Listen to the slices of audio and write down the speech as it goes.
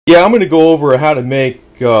Yeah, I'm going to go over how to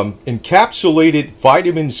make encapsulated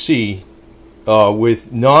vitamin C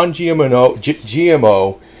with non-GMO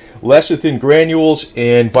lecithin granules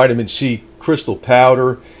and vitamin C crystal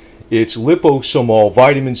powder. It's Liposomal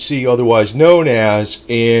Vitamin C, otherwise known as,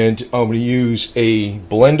 and I'm going to use a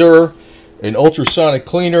blender, an ultrasonic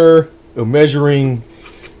cleaner, a measuring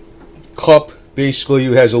cup, basically,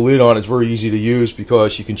 it has a lid on it. It's very easy to use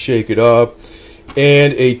because you can shake it up,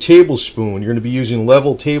 and a tablespoon. You're going to be using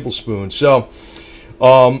level tablespoons. So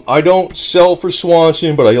I don't sell for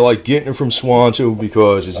Swanson, but I like getting it from Swanson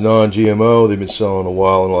because it's non-GMO. They've been selling a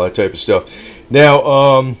while and all that type of stuff.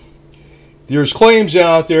 Now, there's claims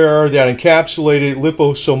out there that encapsulated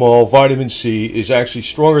liposomal vitamin C is actually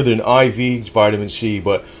stronger than IV vitamin C,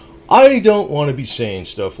 but I don't want to be saying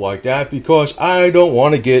stuff like that because I don't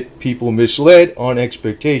want to get people misled on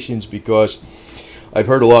expectations, because I've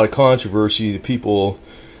heard a lot of controversy. The people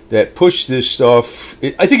that push this stuff,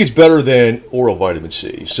 I think it's better than oral vitamin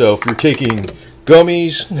C. So if you're taking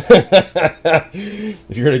gummies,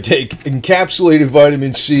 if you're going to take encapsulated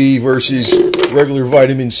vitamin C versus regular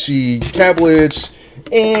vitamin C tablets,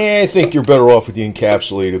 I think you're better off with the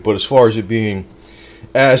encapsulated. But as far as it being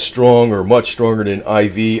as strong or much stronger than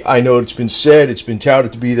IV, I know it's been said, it's been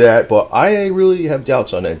touted to be that, but I really have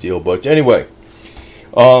doubts on that deal. But anyway,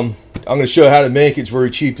 I'm going to show you how to make it. It's very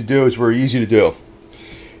cheap to do. It's very easy to do.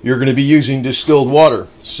 You're going to be using distilled water.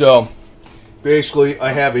 So basically,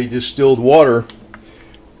 I have a distilled water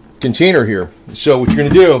container here. So what you're going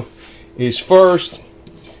to do is first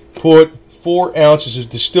put 4 ounces of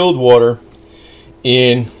distilled water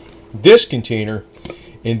in this container,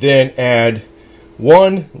 and then add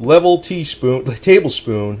 1 level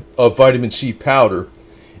tablespoon of vitamin C powder.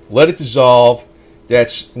 Let it dissolve.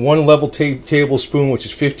 That's 1 level tablespoon, which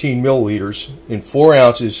is 15 milliliters, in 4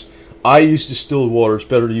 ounces. I use distilled water. It's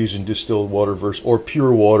better to use in distilled water or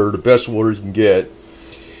pure water, the best water you can get.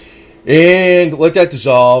 And let that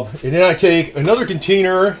dissolve. And then I take another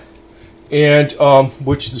container, and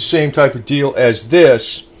which is the same type of deal as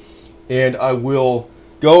this, and I will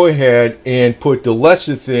go ahead and put the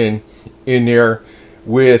lecithin in there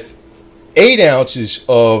with 8 ounces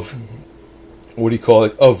of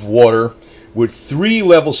of water, with 3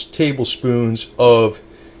 level tablespoons of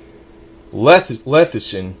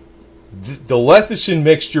lecithin. The lecithin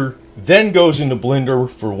mixture then goes in the blender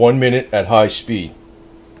for 1 minute at high speed.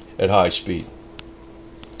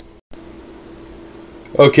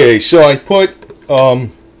 Okay, so I put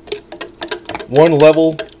 1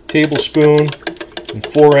 level tablespoon and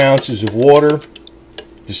 4 ounces of water,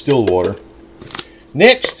 distilled water.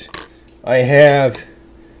 Next, I have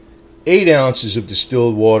 8 ounces of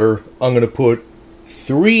distilled water. I'm going to put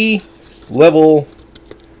 3 level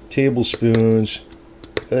tablespoons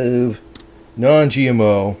of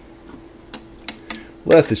non-GMO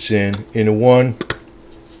lecithin in 1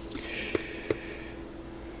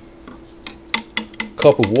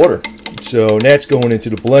 cup of water. So that's going into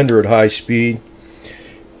the blender at high speed.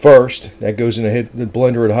 First, that goes in the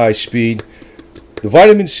blender at high speed. The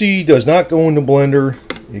vitamin C does not go in the blender.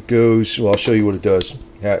 It goes, well, I'll show you what it does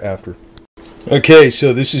after. Okay,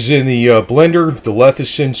 so this is in the blender, the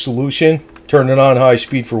lecithin solution. Turn it on high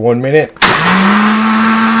speed for 1 minute.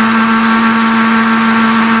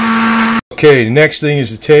 Okay, the next thing is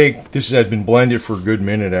to take, this has been blended for a good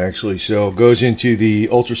minute actually, so it goes into the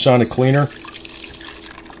ultrasonic cleaner.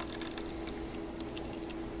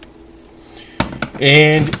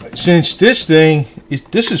 And since this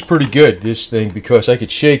is pretty good, this thing, because I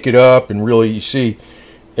could shake it up and really, you see,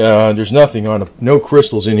 there's nothing on it, no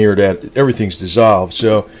crystals in here, that everything's dissolved.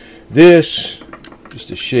 So this, just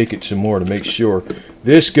to shake it some more to make sure,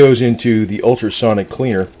 this goes into the ultrasonic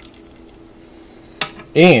cleaner.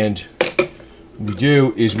 And what we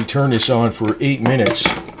do is we turn this on for 8 minutes,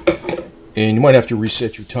 and you might have to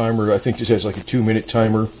reset your timer. I think this has like a 2-minute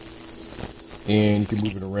timer, and you can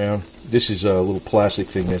move it around. This is a little plastic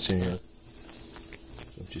thing that's in here.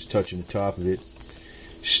 So I'm just touching the top of it.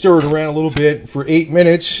 Stir it around a little bit for 8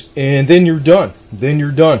 minutes, and then you're done.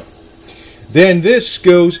 Then this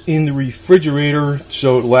goes in the refrigerator,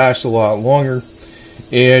 so it lasts a lot longer.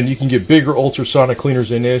 And you can get bigger ultrasonic cleaners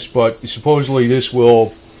than this, but supposedly this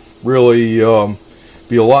will really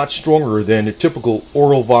be a lot stronger than the typical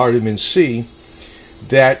oral vitamin C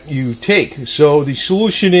that you take. So the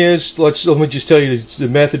solution is, let me just tell you the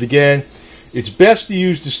method again. It's best to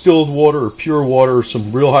use distilled water or pure water, or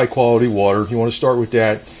some real high quality water. You want to start with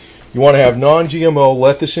that. You want to have non-GMO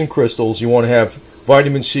lecithin crystals. You want to have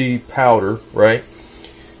vitamin C powder, right?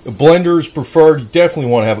 A blender is preferred. You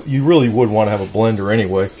definitely want to have, you really would want to have a blender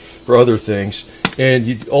anyway for other things. And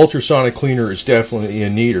the ultrasonic cleaner is definitely a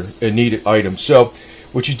needed item. So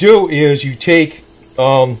What you do is you take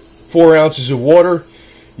 4 ounces of water,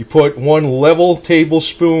 you put 1 level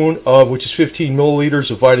tablespoon of, which is 15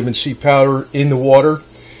 milliliters of vitamin C powder in the water.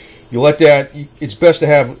 You let that, it's best to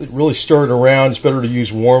have it really stir it around. It's better to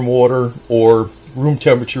use warm water or room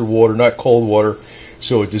temperature water, not cold water,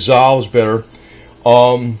 so it dissolves better.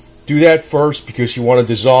 Do that first because you want to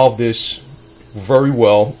dissolve this very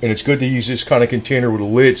well, and it's good to use this kind of container with a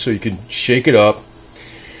lid so you can shake it up.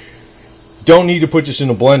 Don't need to put this in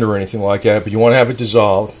a blender or anything like that, but you want to have it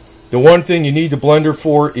dissolved. The one thing you need the blender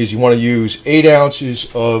for is you want to use 8 ounces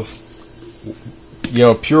of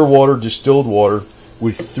pure water, distilled water,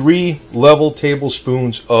 with 3 level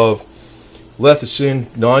tablespoons of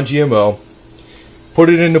lecithin, non-GMO. Put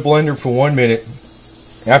it in the blender for 1 minute.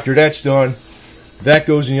 After that's done, that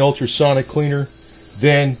goes in the ultrasonic cleaner.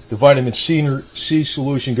 Then the vitamin C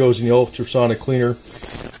solution goes in the ultrasonic cleaner.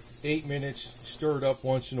 8 minutes, stir it up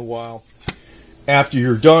once in a while. After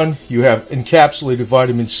you're done, you have encapsulated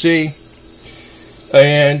vitamin C.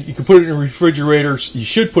 And you can put it in the refrigerator. You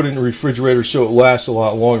should put it in the refrigerator so it lasts a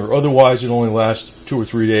lot longer. Otherwise, it only lasts 2 or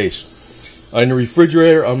 3 days. In the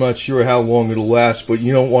refrigerator, I'm not sure how long it'll last, but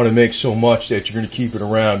you don't want to make so much that you're going to keep it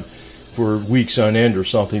around for weeks on end or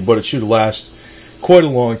something. But it should last quite a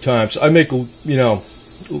long time. So I make, a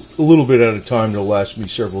little bit at a time that'll last me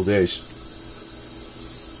several days.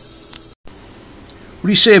 What do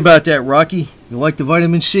you say about that, Rocky? You like the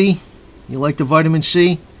vitamin C? You like the vitamin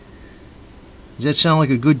C? Does that sound like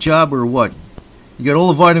a good job or what? You got all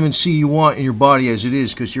the vitamin C you want in your body as it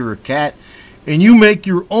is because you're a cat, and you make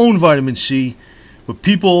your own vitamin C, but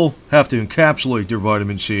people have to encapsulate their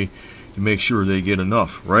vitamin C to make sure they get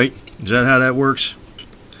enough, right? Is that how that works?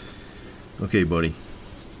 Okay, buddy.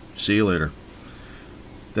 See you later.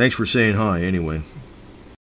 Thanks for saying hi anyway.